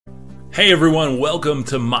Hey everyone, welcome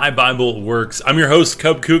to My Bible Works. I'm your host,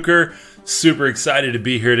 Cub Cooker. Super excited to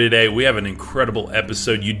be here today. We have an incredible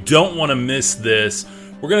episode. You don't want to miss this.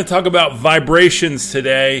 We're going to talk about vibrations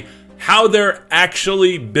today, how they're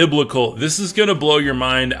actually biblical. This is going to blow your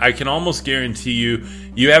mind. I can almost guarantee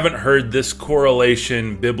you haven't heard this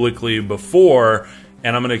correlation biblically before,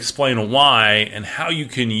 and I'm going to explain why and how you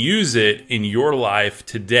can use it in your life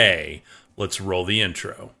today. Let's roll the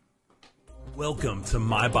intro. Welcome to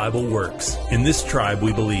My Bible Works. In this tribe,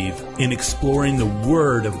 we believe in exploring the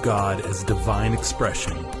Word of God as divine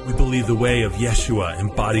expression. We believe the way of Yeshua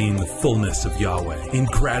embodying the fullness of Yahweh. In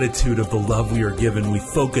gratitude of the love we are given, we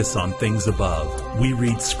focus on things above. We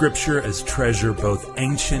read Scripture as treasure, both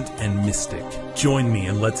ancient and mystic. Join me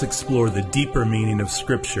and let's explore the deeper meaning of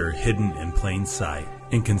Scripture hidden in plain sight.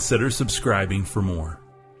 And consider subscribing for more.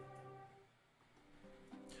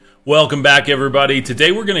 Welcome back, everybody.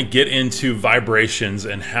 Today we're going to get into vibrations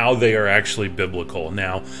and how they are actually biblical.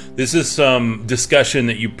 Now, this is some discussion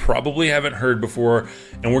that you probably haven't heard before,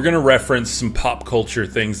 and we're going to reference some pop culture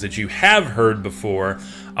things that you have heard before.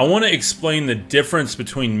 I want to explain the difference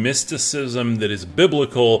between mysticism that is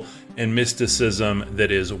biblical and mysticism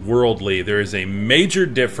that is worldly. There is a major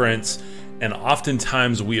difference, and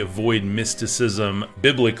oftentimes we avoid mysticism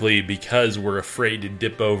biblically because we're afraid to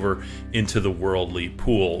dip over into the worldly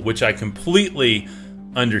pool, which I completely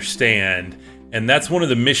understand. And that's one of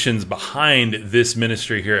the missions behind this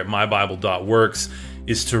ministry here at mybible.works,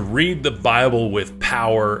 is to read the Bible with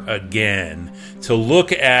power again, to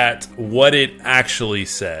look at what it actually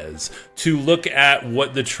says, to look at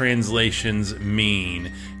what the translations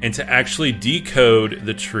mean, and to actually decode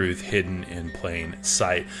the truth hidden in plain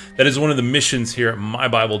sight. That is one of the missions here at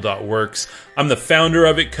mybible.works. I'm the founder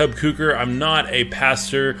of it, Cub Cooker. I'm not a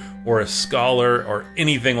pastor or a scholar or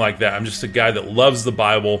anything like that. I'm just a guy that loves the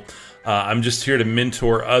Bible. I'm just here to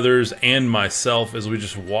mentor others and myself as we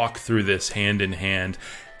just walk through this hand in hand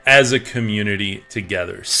as a community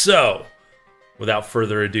together. So, without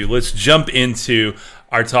further ado, let's jump into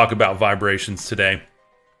our talk about vibrations today.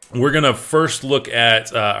 We're going to first look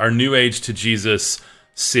at our New Age to Jesus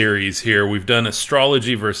series here. We've done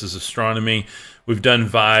astrology versus astronomy. We've done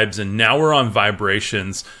vibes, and now we're on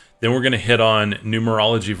vibrations. Then we're going to hit on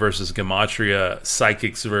numerology versus gematria,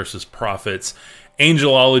 psychics versus prophets,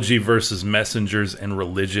 angelology versus messengers, and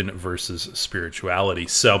religion versus spirituality.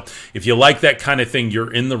 So if you like that kind of thing,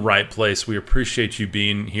 you're in the right place. We appreciate you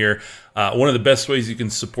being here. One of the best ways you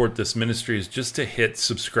can support this ministry is just to hit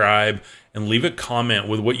subscribe and leave a comment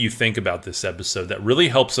with what you think about this episode. That really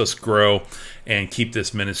helps us grow and keep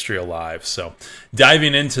this ministry alive. So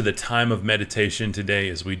diving into the time of meditation today,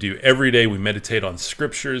 as we do every day, we meditate on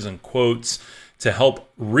scriptures and quotes to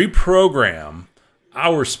help reprogram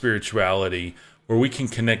our spirituality, where we can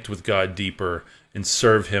connect with God deeper and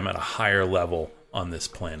serve Him at a higher level on this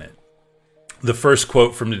planet. The first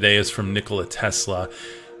quote from today is from Nikola Tesla.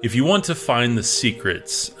 If you want to find the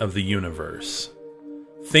secrets of the universe,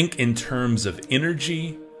 think in terms of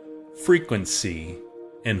energy, frequency,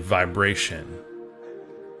 and vibration.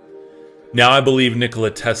 Now, I believe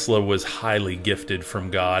Nikola Tesla was highly gifted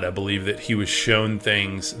from God. I believe that he was shown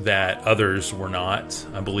things that others were not.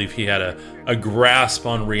 I believe he had a grasp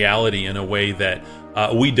on reality in a way that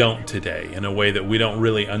we don't today, in a way that we don't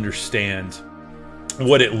really understand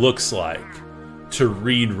what it looks like to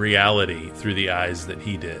read reality through the eyes that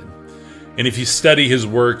he did. And if you study his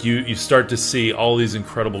work, you start to see all these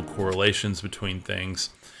incredible correlations between things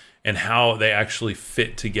and how they actually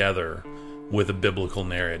fit together with a biblical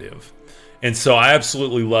narrative. And so I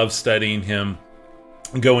absolutely love studying him,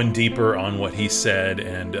 going deeper on what he said,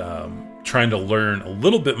 and trying to learn a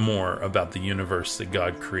little bit more about the universe that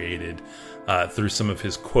God created through some of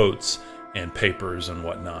his quotes and papers and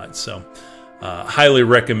whatnot. So highly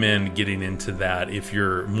recommend getting into that if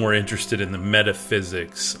you're more interested in the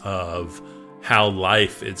metaphysics of how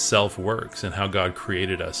life itself works and how God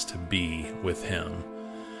created us to be with him.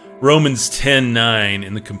 Romans 10:9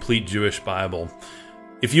 in the Complete Jewish Bible.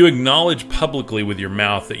 If you acknowledge publicly with your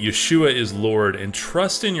mouth that Yeshua is Lord and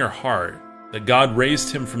trust in your heart that God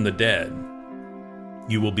raised him from the dead,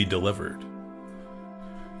 you will be delivered.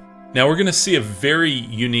 Now we're going to see a very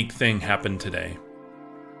unique thing happen today.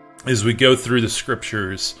 As we go through the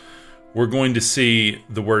scriptures, we're going to see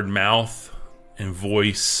the word mouth and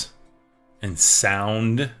voice and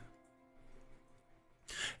sound.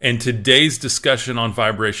 And today's discussion on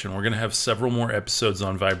vibration, we're going to have several more episodes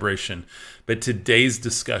on vibration, but today's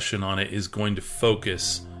discussion on it is going to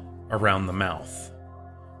focus around the mouth,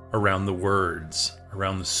 around the words,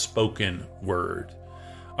 around the spoken word,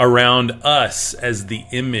 around us as the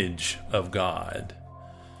image of God.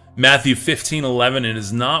 Matthew 15:11, it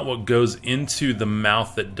is not what goes into the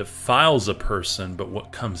mouth that defiles a person, but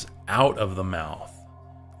what comes out of the mouth.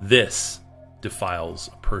 This defiles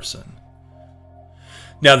a person.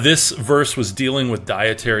 Now, this verse was dealing with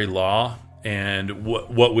dietary law and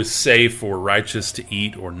what was safe or righteous to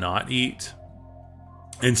eat or not eat.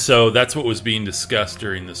 And so that's what was being discussed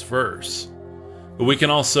during this verse. But we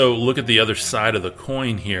can also look at the other side of the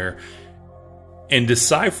coin here and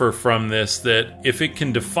decipher from this that if it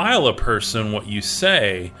can defile a person, what you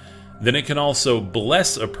say, then it can also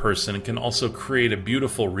bless a person. It can also create a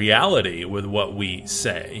beautiful reality with what we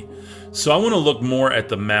say. So I want to look more at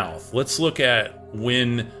the mouth. Let's look at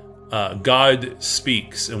when God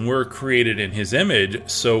speaks, and we're created in His image,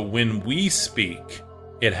 so when we speak,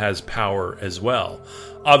 it has power as well.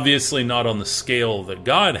 Obviously not on the scale that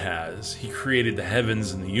God has. He created the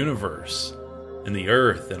heavens and the universe and the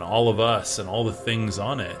earth and all of us and all the things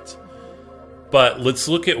on it. But let's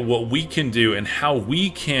look at what we can do and how we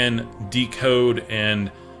can decode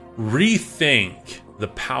and rethink the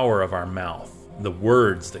power of our mouth, the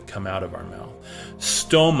words that come out of our mouth.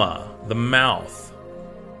 Stoma, the mouth.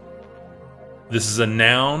 This is a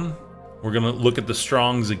noun. We're going to look at the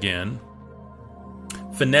Strong's again.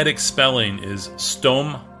 Phonetic spelling is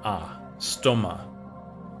stoma.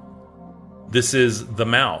 This is the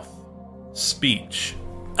mouth, speech,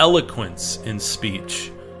 eloquence in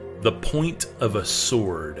speech, the point of a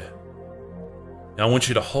sword. Now I want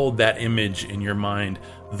you to hold that image in your mind,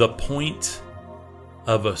 the point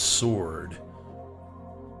of a sword.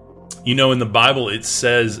 You know, in the Bible it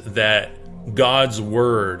says that God's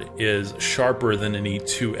word is sharper than any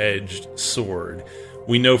two-edged sword.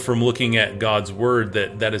 We know from looking at God's word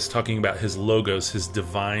that is talking about His logos, His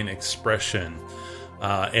divine expression,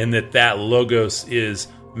 and that logos is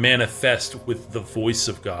manifest with the voice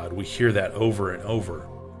of God. We hear that over and over.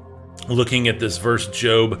 Looking at this verse,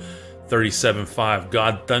 Job 37:5,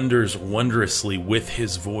 God thunders wondrously with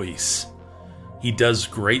His voice. He does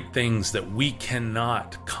great things that we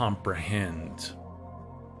cannot comprehend.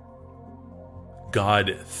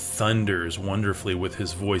 God thunders wonderfully with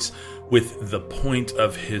His voice, with the point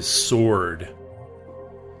of His sword.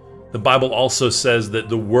 The Bible also says that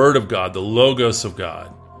the Word of God, the Logos of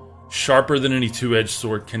God, sharper than any two-edged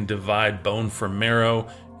sword, can divide bone from marrow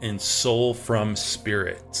and soul from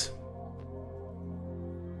spirit.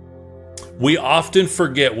 We often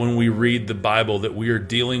forget when we read the Bible that we are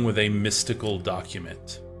dealing with a mystical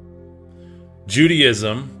document.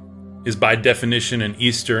 Judaism is by definition an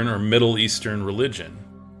Eastern or Middle Eastern religion.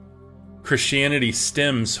 Christianity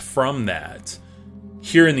stems from that.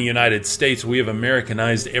 Here in the United States, we have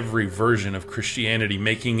Americanized every version of Christianity,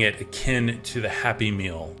 making it akin to the Happy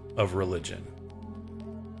Meal of religion.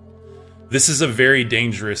 This is a very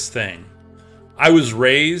dangerous thing. I was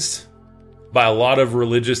raised by a lot of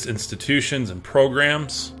religious institutions and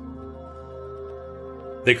programs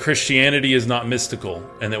that Christianity is not mystical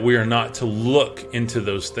and that we are not to look into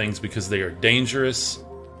those things because they are dangerous,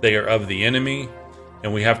 they are of the enemy,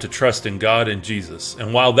 and we have to trust in God and Jesus.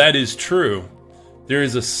 And while that is true, there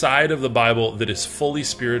is a side of the Bible that is fully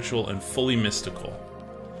spiritual and fully mystical.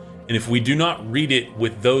 And if we do not read it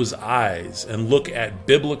with those eyes and look at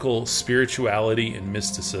biblical spirituality and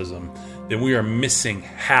mysticism, then we are missing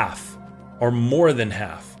half or more than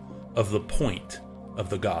half of the point of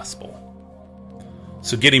the gospel.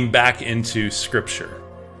 So getting back into Scripture.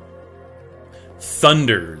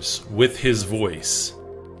 Thunders with His voice.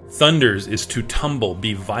 Thunders is to tumble,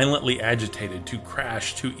 be violently agitated, to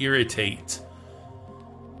crash, to irritate.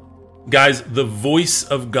 Guys, the voice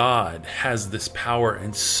of God has this power,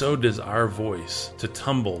 and so does our voice, to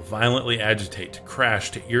tumble, violently agitate, to crash,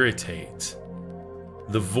 to irritate.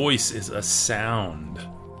 The voice is a sound.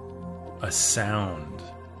 A sound.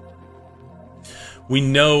 We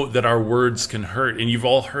know that our words can hurt, and you've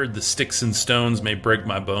all heard the sticks and stones may break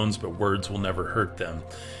my bones, but words will never hurt them.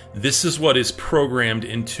 This is what is programmed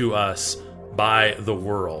into us by the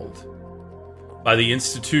world, by the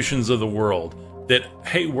institutions of the world, that,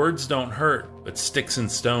 hey, words don't hurt, but sticks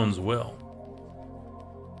and stones will.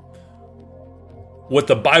 What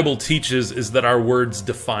the Bible teaches is that our words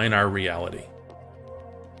define our reality.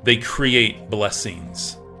 They create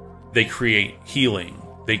blessings. They create healing.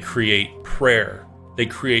 They create prayer. They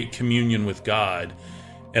create communion with God.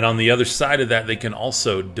 And on the other side of that, they can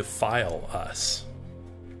also defile us.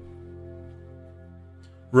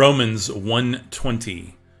 Romans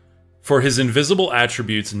 1:20. For His invisible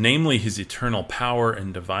attributes, namely His eternal power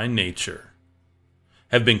and divine nature,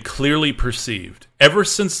 have been clearly perceived ever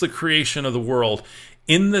since the creation of the world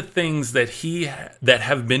in the things that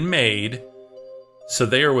have been made, so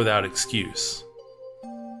they are without excuse.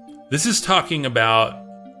 This is talking about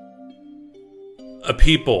a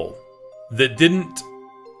people that didn't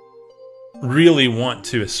really want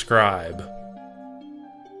to ascribe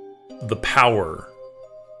the power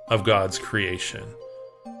of God's creation,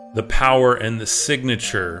 the power and the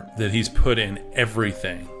signature that He's put in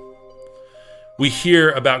everything. We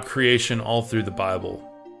hear about creation all through the Bible.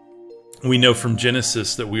 We know from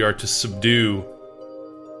Genesis that we are to subdue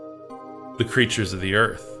the creatures of the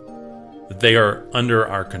earth, that they are under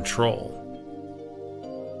our control.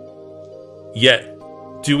 Yet,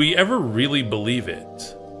 do we ever really believe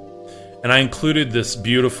it? And I included this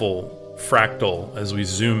beautiful fractal as we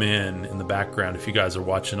zoom in the background. If you guys are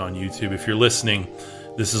watching on YouTube, if you're listening,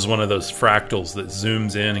 this is one of those fractals that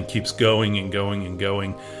zooms in and keeps going and going and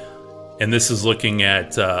going. And this is looking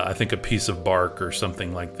at, I think, a piece of bark or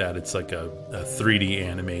something like that. It's like a 3D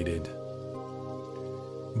animated.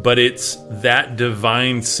 But it's that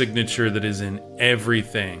divine signature that is in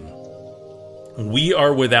everything. We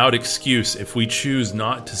are without excuse if we choose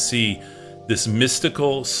not to see this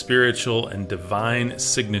mystical, spiritual, and divine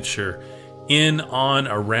signature in, on,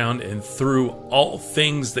 around, and through all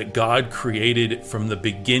things that God created from the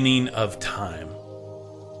beginning of time.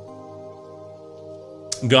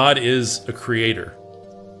 God is a creator.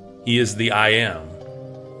 He is the I Am,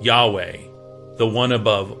 Yahweh, the one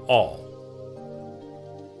above all,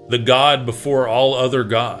 the God before all other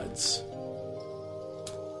gods.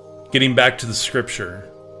 Getting back to the scripture,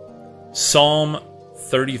 Psalm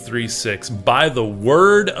 33:6, by the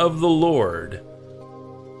word of the Lord,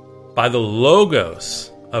 by the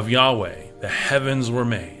logos of Yahweh, the heavens were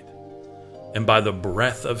made, and by the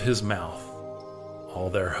breath of His mouth, all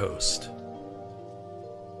their host.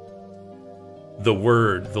 The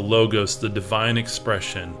word, the logos, the divine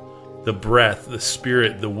expression, the breath, the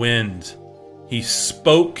spirit, the wind. He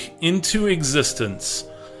spoke into existence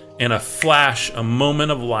in a flash, a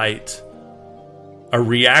moment of light, a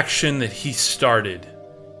reaction that He started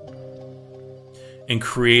and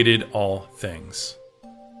created all things.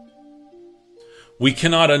 We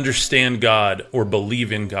cannot understand God or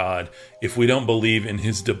believe in God if we don't believe in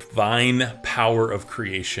His divine power of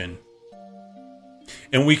creation.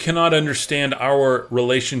 And we cannot understand our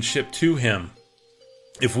relationship to Him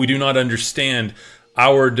if we do not understand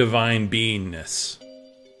our divine beingness,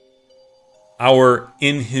 our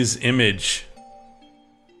in His image,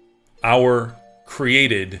 our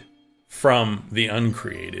created from the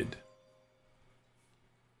uncreated.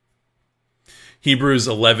 Hebrews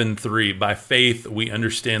 11:3, by faith we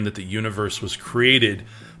understand that the universe was created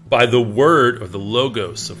by the word or the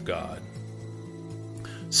logos of God,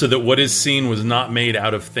 so that what is seen was not made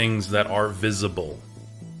out of things that are visible.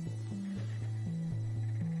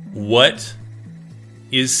 What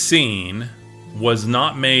is seen was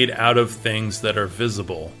not made out of things that are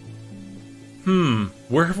visible.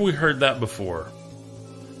 Where have we heard that before?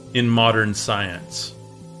 In modern science.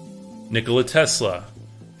 Nikola Tesla.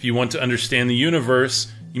 If you want to understand the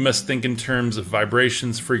universe, you must think in terms of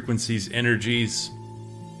vibrations, frequencies, energies.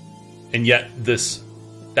 And yet this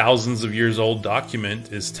thousands of years old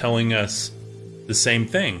document is telling us the same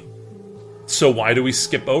thing. So why do we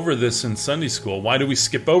skip over this in Sunday school? Why do we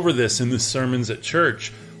skip over this in the sermons at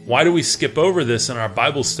church? Why do we skip over this in our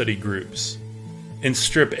Bible study groups and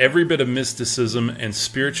strip every bit of mysticism and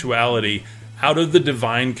spirituality out of the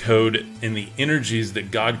divine code and the energies that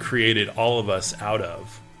God created all of us out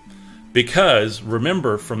of? Because,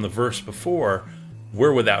 remember from the verse before,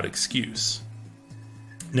 we're without excuse.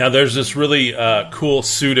 Now, there's this really cool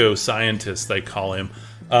pseudo-scientist, they call him.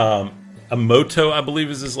 Emoto, I believe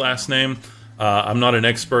is his last name. I'm not an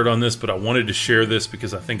expert on this, but I wanted to share this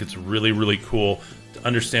because I think it's really, really cool to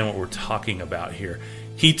understand what we're talking about here.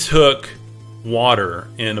 He took water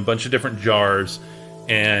in a bunch of different jars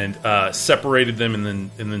and separated them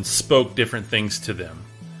and then spoke different things to them.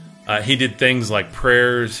 He did things like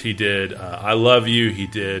prayers. He did I love you. He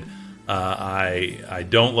did I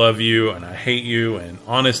don't love you and I hate you, and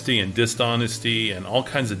honesty and dishonesty, and all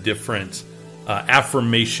kinds of different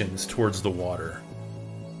affirmations towards the water.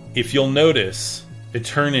 If you'll notice,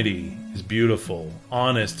 eternity is beautiful,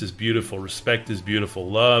 honest is beautiful, respect is beautiful,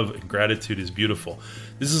 love and gratitude is beautiful.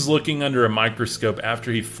 This is looking under a microscope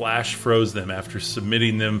after he flash froze them, after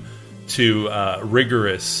submitting them to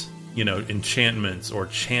rigorous, enchantments or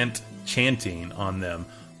chanting on them,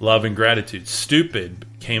 love and gratitude. Stupid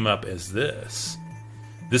came up as this.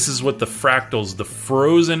 This is what the fractals, the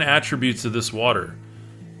frozen attributes of this water.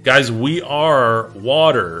 Guys, we are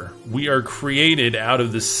water. We are created out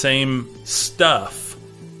of the same stuff,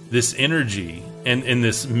 this energy, and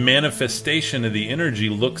this manifestation of the energy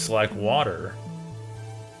looks like water.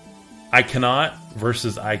 I cannot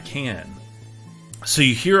versus I can. So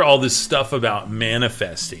you hear all this stuff about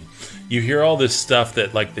manifesting. You hear all this stuff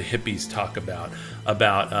that like the hippies talk about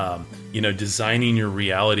designing your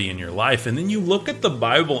reality in your life. And then you look at the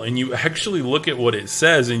Bible and you actually look at what it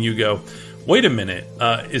says and you go, wait a minute,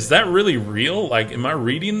 is that really real? Like, am I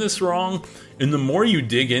reading this wrong? And the more you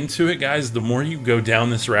dig into it, guys, the more you go down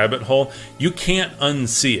this rabbit hole, you can't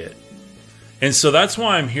unsee it. And so that's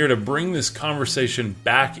why I'm here to bring this conversation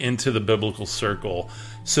back into the biblical circle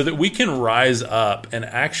so that we can rise up and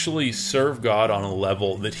actually serve God on a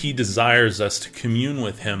level that He desires us to commune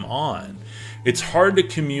with Him on. It's hard to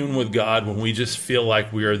commune with God when we just feel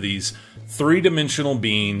like we are these three-dimensional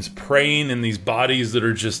beings praying in these bodies that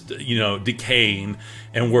are just, decaying,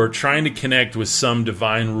 and we're trying to connect with some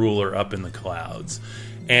divine ruler up in the clouds.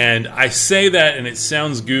 And I say that and it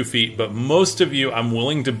sounds goofy, but most of you, I'm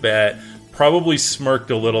willing to bet, probably smirked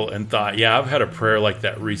a little and thought, yeah, I've had a prayer like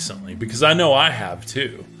that recently, because I know I have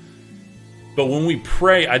too. But when we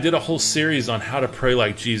pray, I did a whole series on how to pray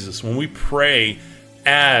like Jesus. When we pray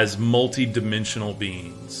as multi-dimensional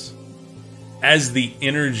beings, as the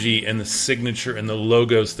energy and the signature and the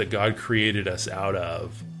logos that God created us out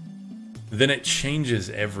of, then it changes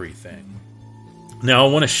everything. Now, I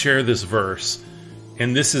want to share this verse,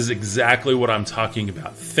 and this is exactly what I'm talking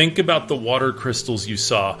about. Think about the water crystals you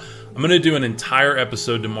saw. I'm going to do an entire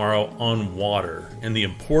episode tomorrow on water and the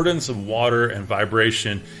importance of water and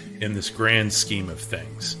vibration in this grand scheme of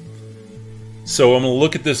things. So I'm going to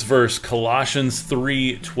look at this verse, Colossians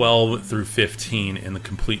 3:12 through 15 in the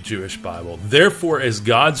Complete Jewish Bible. Therefore, as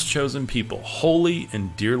God's chosen people, holy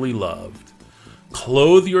and dearly loved,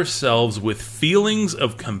 clothe yourselves with feelings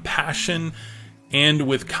of compassion and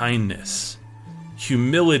with kindness,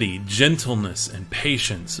 humility, gentleness, and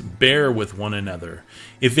patience. Bear with one another.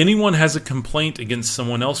 If anyone has a complaint against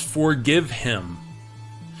someone else, forgive him.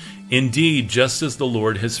 Indeed, just as the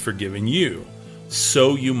Lord has forgiven you,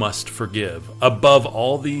 so you must forgive. Above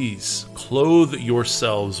all these, clothe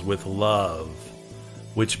yourselves with love,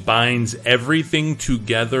 which binds everything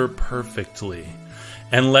together perfectly.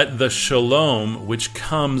 And let the shalom which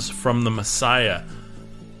comes from the Messiah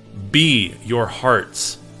be your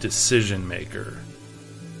heart's decision maker.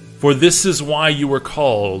 For this is why you were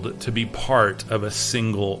called to be part of a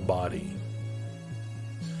single body.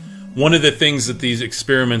 One of the things that these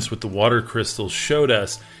experiments with the water crystals showed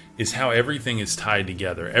us is how everything is tied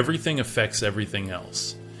together. Everything affects everything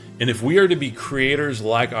else. And if we are to be creators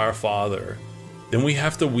like our Father, then we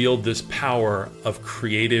have to wield this power of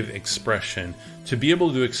creative expression to be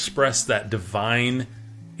able to express that divine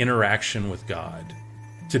interaction with God,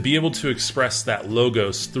 to be able to express that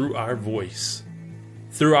logos through our voice,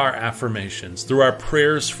 through our affirmations, through our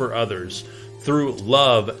prayers for others, through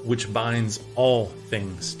love, which binds all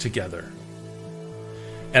things together.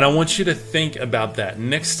 And I want you to think about that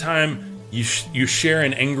next time you share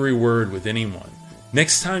an angry word with anyone.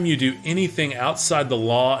 Next time you do anything outside the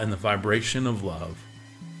law and the vibration of love.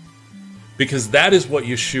 Because that is what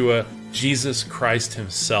Yeshua, Jesus Christ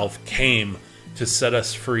Himself, came to set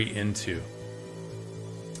us free into.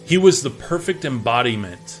 He was the perfect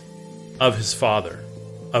embodiment of His Father,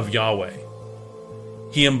 of Yahweh.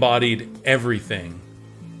 He embodied everything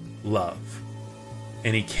love.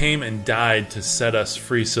 And He came and died to set us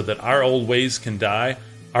free so that our old ways can die,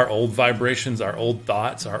 our old vibrations, our old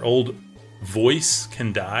thoughts, our old voice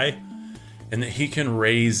can die, and that He can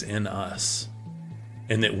raise in us,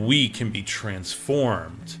 and that we can be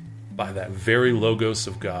transformed by that very logos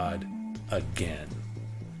of God again.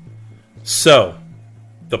 So,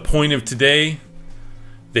 the point of today,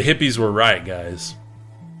 the hippies were right, guys.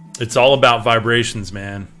 It's all about vibrations,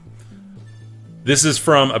 man. This is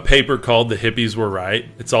from a paper called The Hippies Were Right.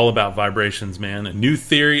 It's all about vibrations, man. A new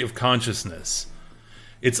theory of consciousness.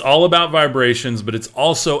 It's all about vibrations, but it's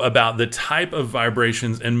also about the type of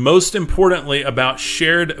vibrations, and most importantly, about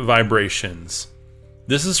shared vibrations.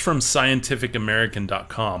 This is from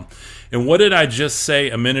scientificamerican.com. And what did I just say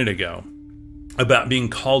a minute ago about being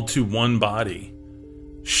called to one body?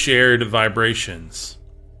 Shared vibrations.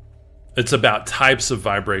 It's about types of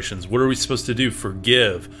vibrations. What are we supposed to do?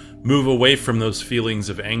 Forgive. Move away from those feelings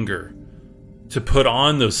of anger. To put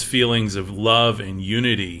on those feelings of love and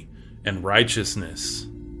unity and righteousness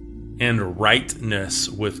and rightness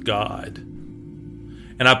with God.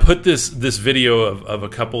 And I put this video of a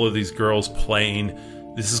couple of these girls playing.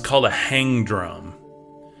 This is called a hang drum.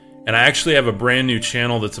 And I actually have a brand new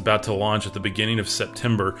channel that's about to launch at the beginning of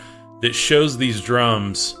September that shows these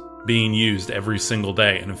drums being used every single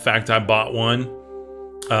day. And in fact, I bought one.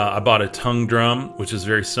 I bought a tongue drum, which is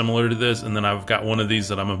very similar to this. And then I've got one of these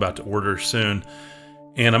that I'm about to order soon.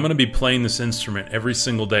 And I'm going to be playing this instrument every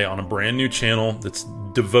single day on a brand new channel that's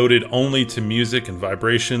devoted only to music and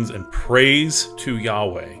vibrations and praise to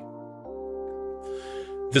Yahweh.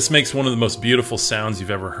 This makes one of the most beautiful sounds you've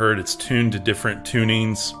ever heard. It's tuned to different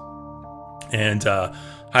tunings, and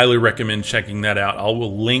highly recommend checking that out. I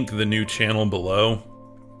will link the new channel below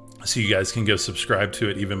so you guys can go subscribe to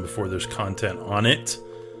it even before there's content on it.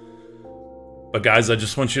 But guys, I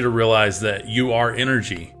just want you to realize that you are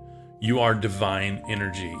energy. You are divine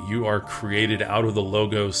energy. You are created out of the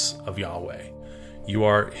logos of Yahweh. You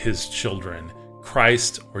are his children.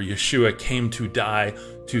 Christ, or Yeshua, came to die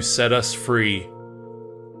to set us free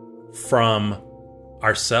from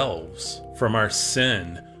ourselves, from our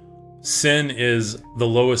sin. Sin is the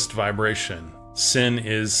lowest vibration. Sin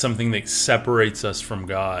is something that separates us from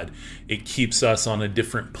God. It keeps us on a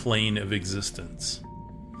different plane of existence.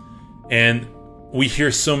 And we hear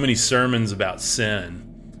so many sermons about sin,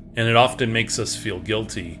 and it often makes us feel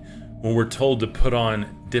guilty when we're told to put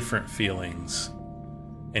on different feelings.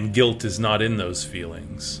 And guilt is not in those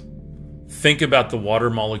feelings. Think about the water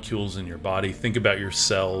molecules in your body. Think about your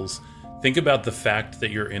cells. Think about the fact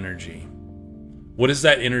that you're energy. What is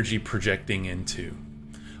that energy projecting into?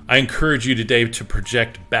 I encourage you today to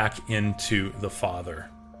project back into the Father.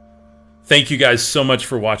 Thank you guys so much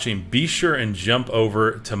for watching. Be sure and jump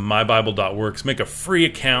over to mybible.works. Make a free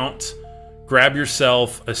account. Grab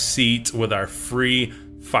yourself a seat with our free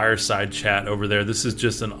fireside chat over there. This is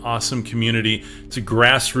just an awesome community. It's a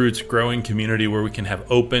grassroots growing community where we can have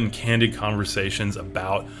open, candid conversations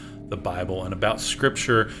about the Bible and about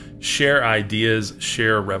Scripture, share ideas,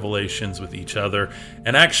 share revelations with each other,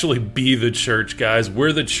 and actually be the church, guys.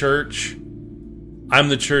 We're the church. I'm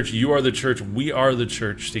the church. You are the church. We are the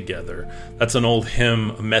church together. That's an old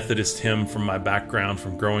hymn, a Methodist hymn from my background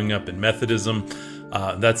from growing up in Methodism.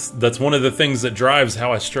 That's one of the things that drives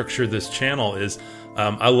how I structure this channel is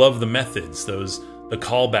I love the methods, the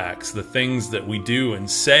callbacks, the things that we do and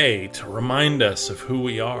say to remind us of who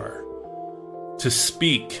we are, to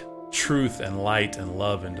speak truth and light and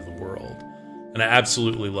love into the world. And I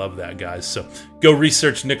absolutely love that, guys. So go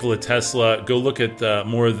research Nikola Tesla. Go look at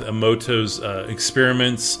more of Emoto's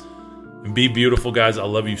experiments. And be beautiful, guys. I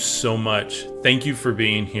love you so much. Thank you for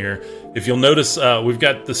being here. If you'll notice, we've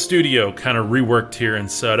got the studio kind of reworked here and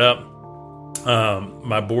set up.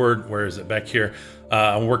 My board, where is it? Back here.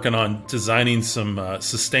 I'm working on designing some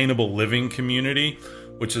sustainable living community,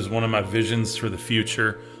 which is one of my visions for the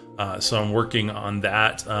future. So I'm working on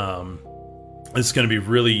that. It's going to be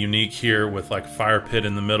really unique here with like a fire pit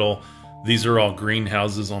in the middle. These are all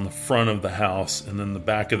greenhouses on the front of the house, and then the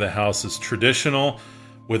back of the house is traditional,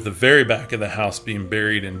 with the very back of the house being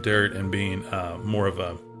buried in dirt and being more of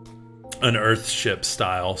an earthship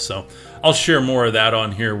style. So I'll share more of that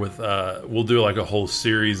on here with we'll do like a whole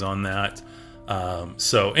series on that.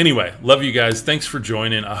 So anyway, love you guys. Thanks for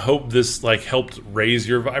joining. I hope this like helped raise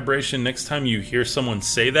your vibration. Next time you hear someone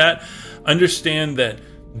say that, understand that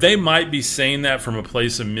they might be saying that from a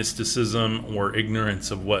place of mysticism or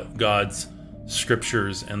ignorance of what God's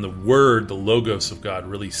scriptures and the word, the logos of God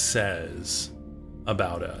really says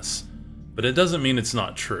about us. But it doesn't mean it's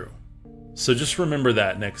not true. So just remember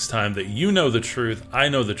that next time, that you know the truth, I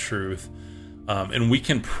know the truth, and we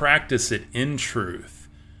can practice it in truth.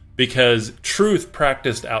 Because truth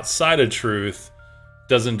practiced outside of truth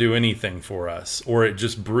doesn't do anything for us, or it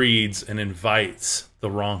just breeds and invites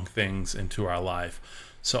the wrong things into our life.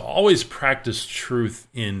 So always practice truth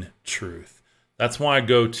in truth. That's why I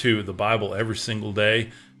go to the Bible every single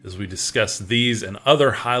day as we discuss these and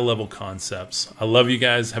other high-level concepts. I love you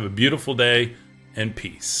guys. Have a beautiful day, and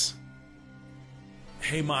peace.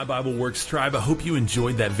 Hey, My Bible Works tribe, I hope you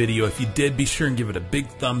enjoyed that video. If you did, be sure and give it a big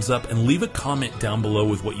thumbs up and leave a comment down below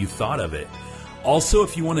with what you thought of it. Also,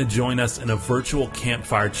 if you want to join us in a virtual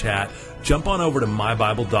campfire chat, jump on over to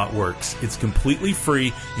mybible.works. It's completely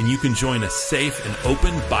free, and you can join a safe and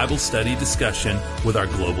open Bible study discussion with our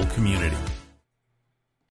global community.